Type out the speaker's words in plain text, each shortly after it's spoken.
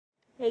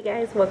Hey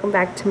guys, welcome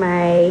back to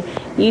my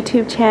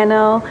YouTube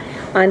channel.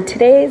 On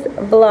today's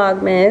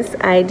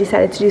Vlogmas, I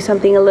decided to do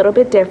something a little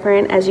bit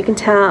different. As you can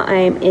tell,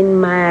 I'm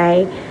in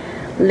my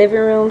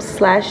living room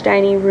slash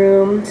dining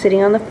room,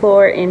 sitting on the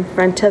floor in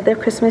front of the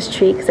Christmas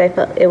tree because I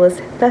felt it was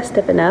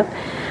festive enough.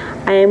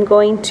 I am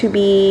going to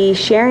be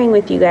sharing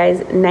with you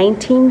guys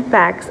 19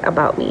 facts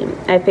about me.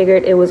 I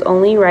figured it was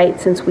only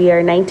right, since we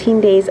are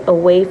 19 days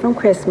away from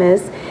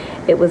Christmas,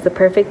 it was the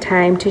perfect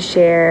time to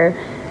share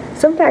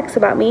some facts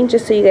about me,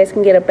 just so you guys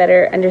can get a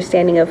better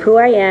understanding of who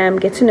I am,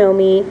 get to know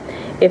me.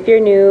 If you're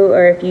new,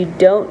 or if you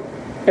don't,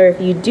 or if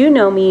you do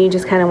know me, you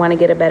just kind of want to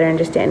get a better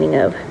understanding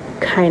of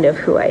kind of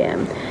who I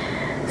am.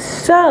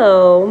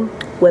 So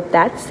with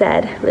that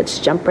said, let's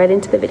jump right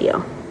into the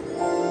video.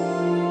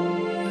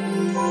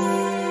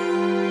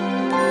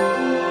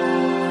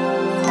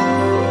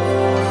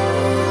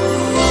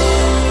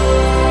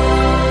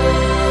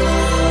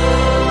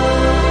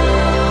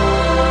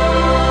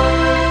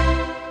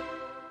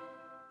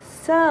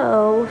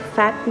 So,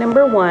 fact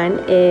number one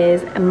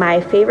is my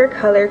favorite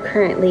color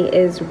currently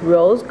is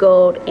rose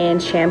gold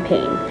and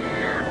champagne.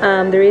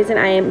 The reason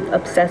I am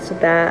obsessed with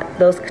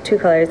those two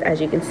colors,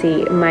 as you can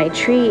see, my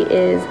tree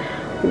is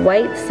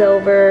white,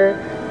 silver,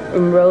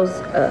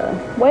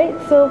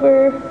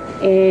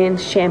 and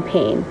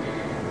champagne.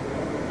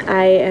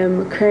 I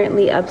am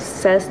currently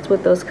obsessed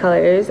with those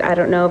colors. I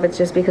don't know if it's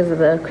just because of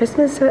the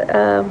Christmas.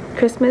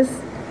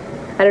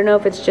 I don't know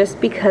if it's just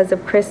because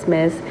of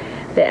Christmas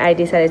that I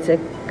decided to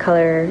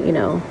color,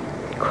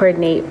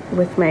 coordinate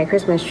with my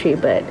Christmas tree,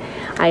 but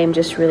I am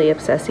just really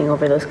obsessing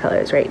over those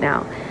colors right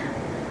now.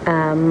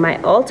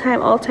 My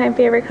all-time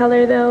favorite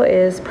color though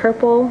is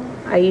purple.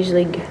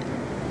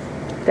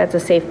 That's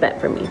a safe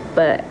bet for me,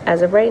 but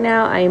as of right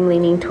now I am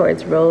leaning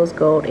towards rose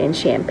gold and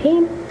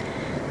champagne.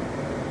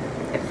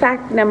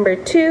 Fact number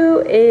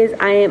two is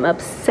I am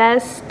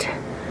obsessed,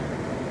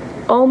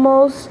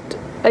 almost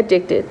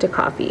addicted to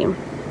coffee.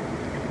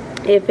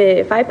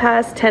 If I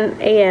pass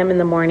 10 a.m. in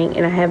the morning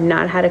and I have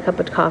not had a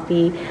cup of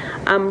coffee,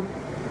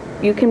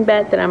 you can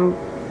bet that I'm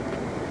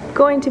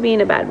going to be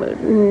in a bad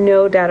mood.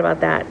 No doubt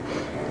about that.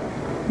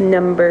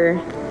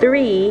 Number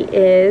three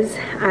is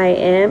I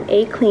am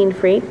a clean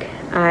freak.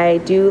 I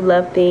do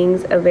love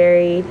things in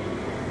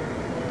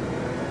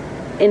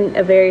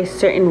a very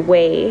certain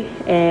way,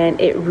 and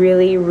it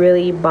really,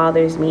 really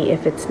bothers me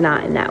if it's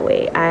not in that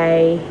way.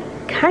 I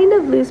kind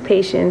of lose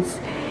patience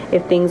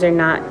if things are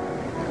not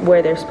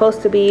where they're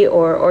supposed to be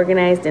or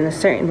organized in a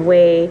certain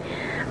way.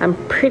 I'm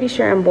pretty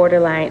sure I'm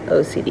borderline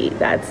OCD.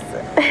 That's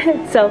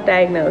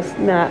self-diagnosed,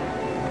 not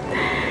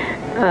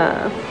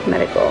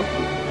medical.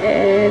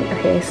 And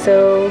okay,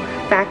 so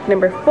fact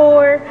number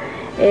four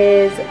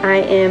is I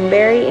am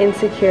very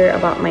insecure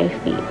about my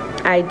feet.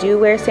 I do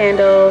wear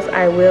sandals.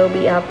 I will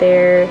be out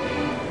there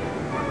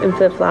in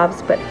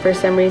flip-flops, but for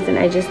some reason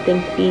I just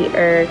think feet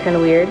are kind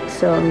of weird,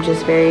 so I'm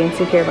just very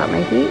insecure about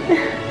my feet.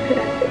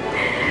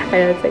 I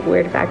know it's like a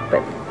weird fact,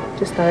 but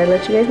just thought I'd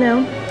let you guys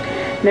know.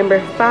 Number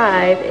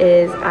five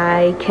is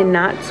I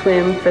cannot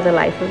swim for the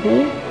life of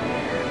me.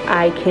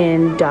 I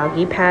can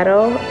doggy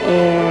paddle,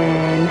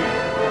 and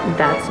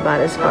that's about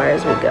as far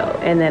as we go.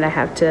 And then I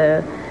have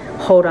to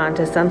hold on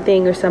to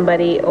something or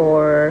somebody,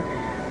 or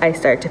I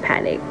start to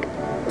panic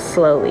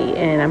slowly.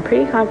 And I'm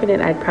pretty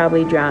confident I'd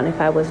probably drown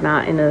if I was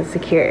not in a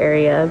secure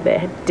area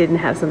that didn't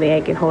have something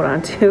I can hold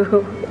on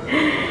to.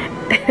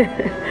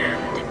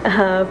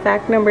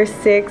 Fact number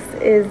six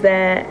is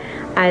that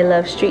I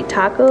love street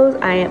tacos.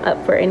 I am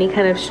up for any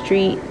kind of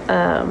street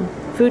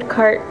food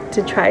cart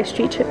to try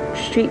street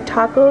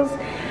tacos.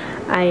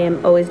 I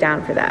am always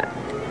down for that.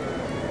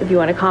 If you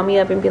want to call me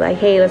up and be like,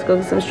 hey, let's go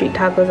get some street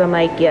tacos, I'm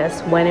like,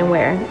 yes, when and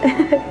where.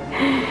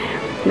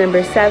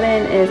 Number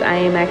seven is I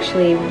am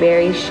actually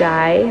very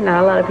shy.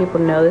 Not a lot of people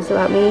know this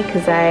about me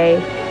because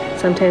I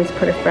sometimes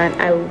put a front.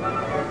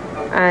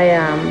 I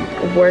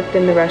worked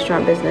in the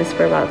restaurant business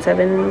for about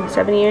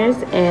seven years,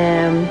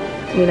 and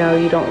you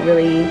don't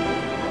really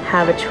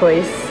have a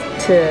choice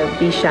to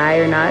be shy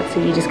or not, so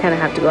you just kind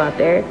of have to go out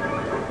there.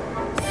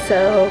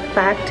 So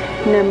fact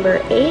number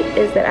eight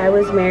is that I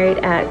was married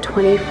at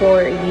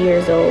 24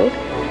 years old,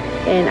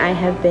 and I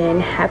have been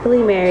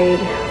happily married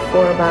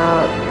for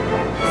about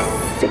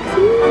 6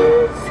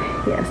 years.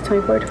 Yes,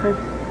 24, 25,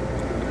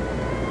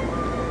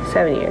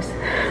 7 years.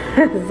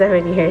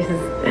 7 years.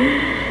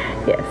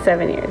 Yes,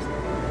 7 years.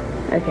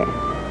 Okay.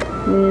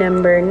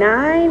 Number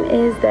nine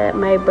is that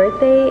my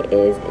birthday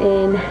is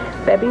in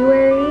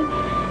February.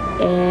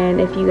 And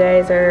if you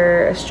guys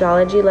are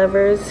astrology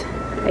lovers,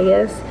 I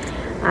guess,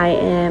 I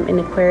am an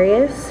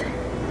Aquarius.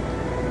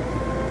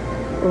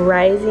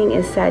 Rising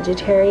is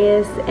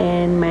Sagittarius,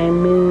 and my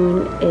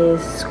moon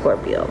is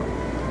Scorpio.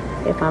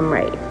 If I'm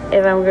right.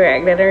 If I'm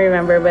correct, I don't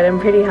remember, but I'm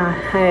pretty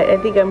high. I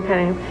think I'm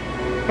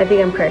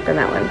correct on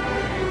that one.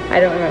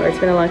 I don't remember. It's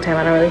been a long time.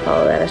 I don't really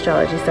follow that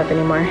astrology stuff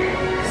anymore.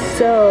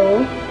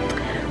 So,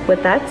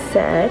 with that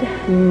said,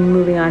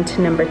 moving on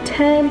to number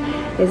 10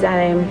 is that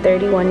I am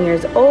 31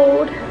 years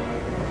old.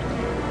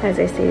 As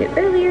I stated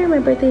earlier, my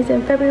birthday is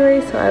in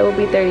February, so I will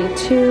be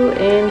 32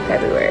 in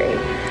February.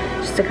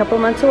 just a couple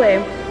months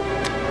away.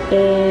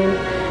 And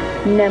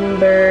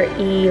number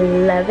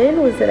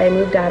 11 was that I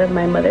moved out of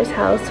my mother's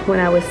house when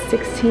I was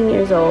 16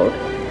 years old.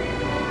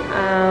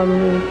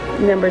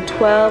 Number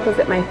 12 was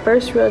that my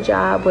first real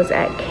job was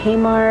at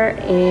Kmart,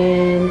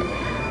 and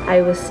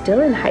I was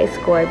still in high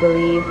school, I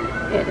believe,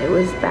 and it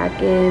was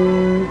back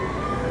in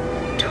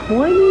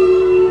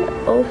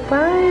 2005,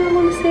 I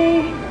want to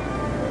say.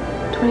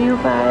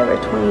 2005 or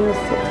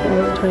 2006. No,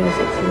 it was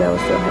 2006 because I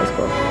was still in high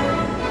school.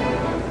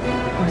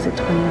 Or was it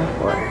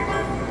 2004?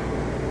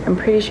 I'm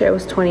pretty sure it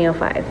was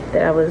 2005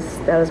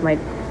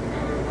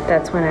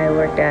 that's when I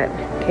worked at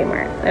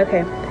Kmart.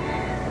 Okay.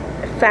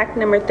 Fact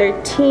number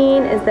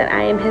 13 is that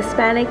I am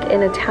Hispanic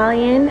and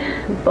Italian,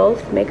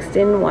 both mixed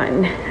in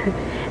one.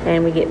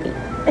 And we get beat.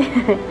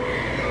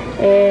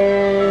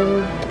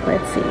 And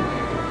let's see.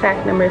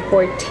 Fact number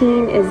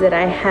 14 is that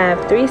I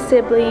have 3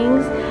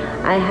 siblings.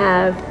 I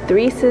have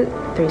 3 sisters,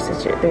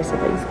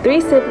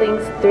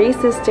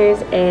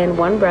 and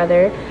 1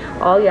 brother,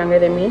 all younger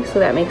than me, so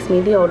that makes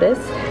me the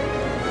oldest.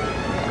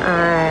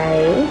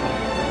 I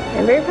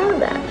am very proud of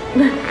that.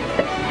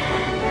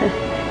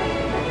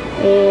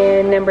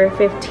 And number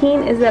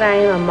 15 is that I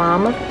am a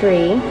mom of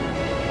 3.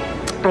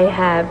 I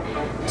have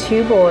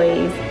 2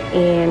 boys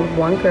and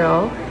 1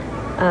 girl.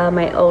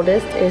 My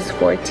oldest is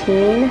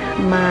 14,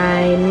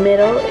 my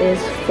middle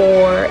is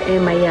 4,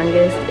 and my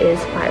youngest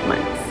is 5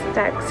 months.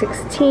 Fact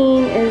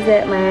 16 is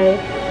that my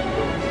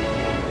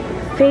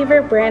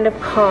favorite brand of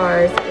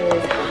cars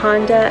is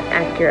Honda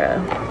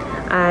Acura.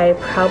 I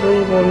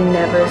probably will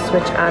never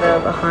switch out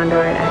of a Honda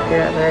or an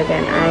Acura ever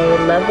again. I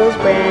love those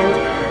brands.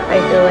 I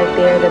feel like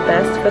they are the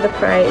best for the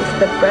price,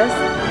 the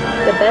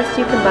best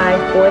you can buy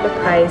for the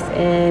price,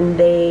 and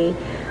they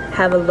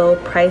have a low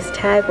price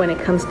tag when it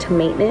comes to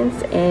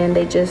maintenance, and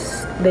they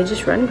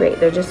just run great.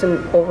 They're just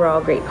an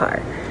overall great car.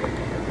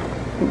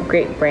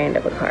 Great brand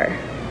of a car.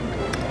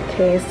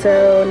 Okay,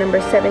 so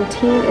number 17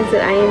 is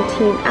that I am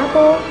Team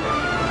Apple.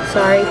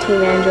 Sorry,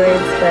 Team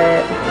Androids,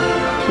 but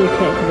you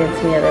can't convince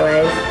me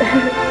otherwise.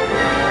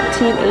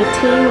 Team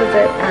 18 was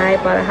that I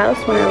bought a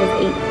house when I was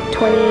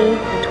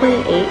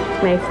 28.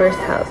 Our first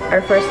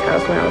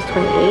house when I was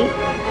 28.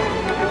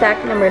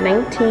 Fact number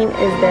 19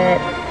 is that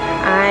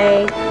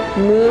I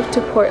moved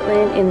to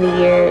Portland in the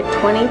year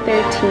 2013,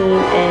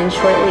 and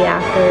shortly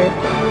after,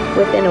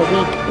 within a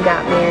week,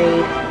 got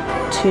married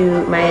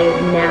to my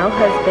now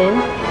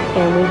husband,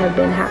 and we have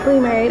been happily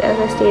married, as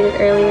I stated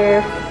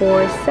earlier,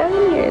 for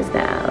 7 years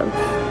now.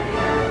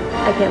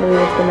 I can't believe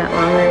it's been that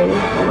long already.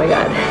 Oh my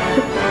god.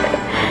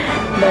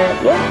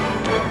 But yeah,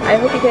 I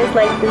hope you guys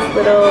like this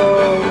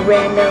little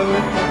random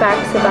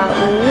facts about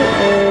me,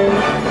 and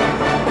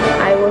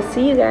I will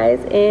see you guys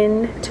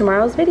in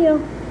tomorrow's video.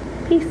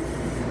 Peace.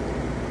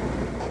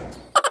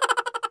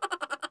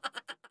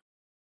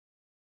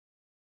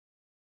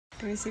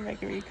 Let me see if I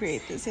can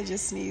recreate this. I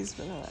just sneezed,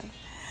 but hold on.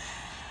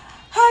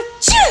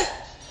 Achoo!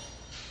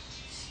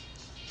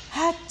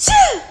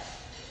 Achoo!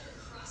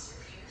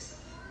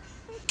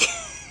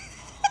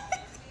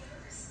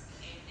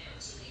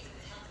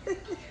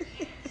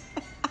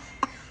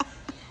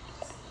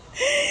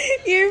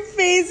 Your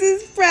face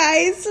is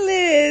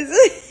priceless.